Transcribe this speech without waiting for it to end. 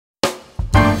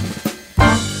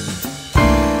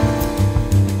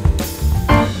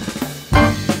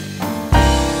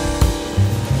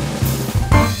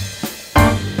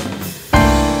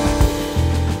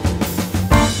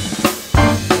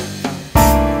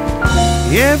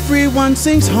Everyone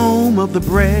sings home of the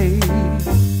brave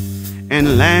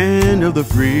and land of the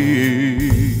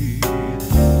free.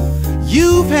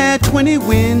 You've had 20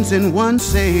 wins and 1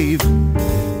 save.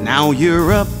 Now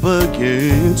you're up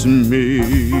against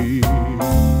me.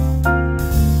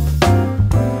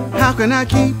 How can I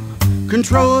keep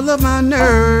control of my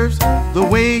nerves? The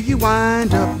way you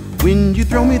wind up when you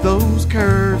throw me those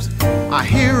curves. I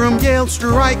hear them yell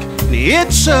strike, and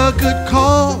it's a good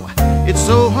call. It's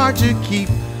so hard to keep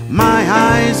my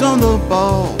eyes on the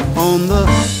ball, on the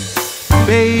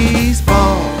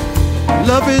baseball.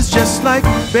 Love is just like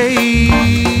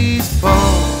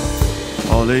baseball.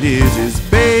 All it is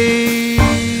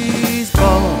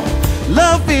baseball.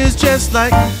 Love is just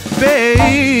like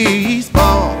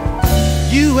baseball.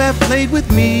 You have played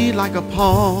with me like a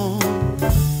pawn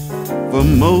for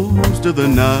most of the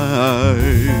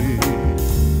night.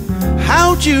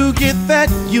 How'd you get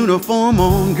that uniform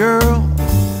on, girl,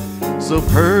 so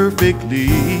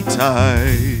perfectly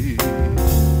tight?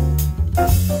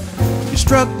 You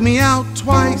struck me out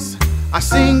twice, I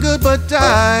singled but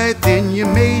died. Then you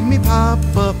made me pop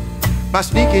up by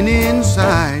sneaking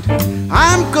inside.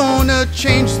 I'm gonna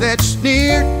change that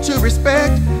sneer to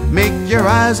respect. Make your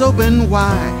eyes open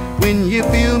wide when you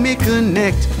feel me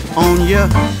connect on your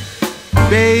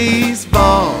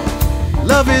baseball.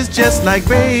 Love is just like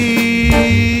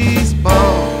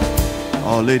baseball.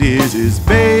 All it is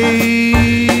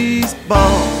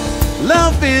baseball.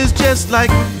 Love is just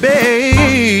like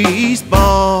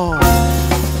baseball.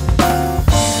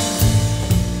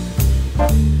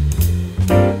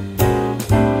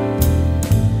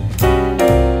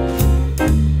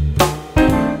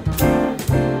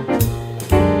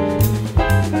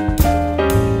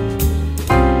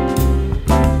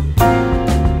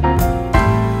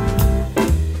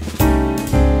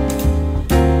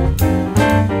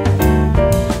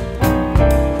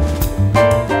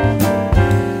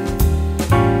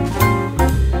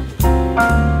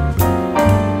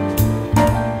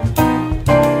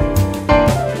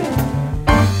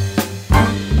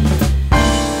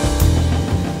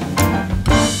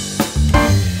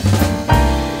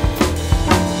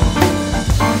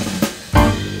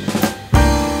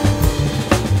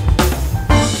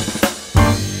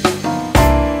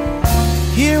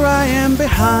 Here I am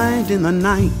behind in the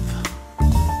 9th.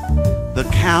 The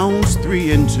count's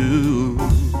 3-2.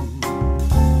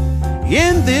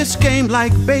 In this game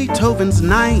like Beethoven's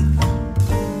 9th,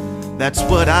 that's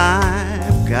what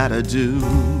I've gotta do.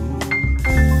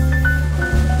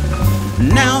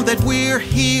 Now that we're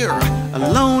here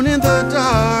alone in the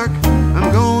dark, I'm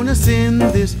gonna send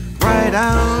this right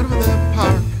out of the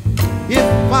park.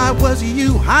 If I was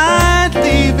you, I'd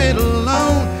leave it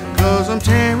alone, 'cause I'm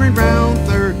tearing round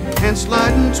third and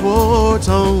sliding towards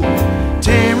home.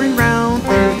 Tearing round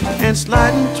third and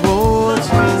sliding towards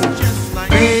home.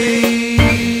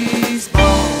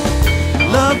 Baseball.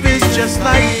 Love is just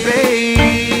like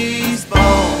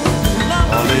baseball.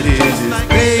 All it is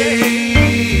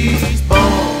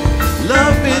baseball.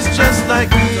 Love is just like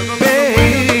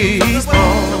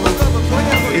baseball.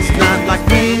 It's not like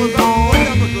ping-pong.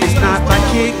 It's not like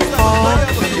kickball.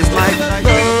 It's like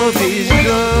love is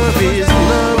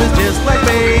just like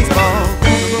baseball.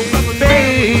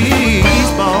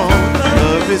 Baseball.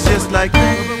 Love is just like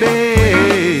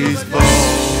baseball.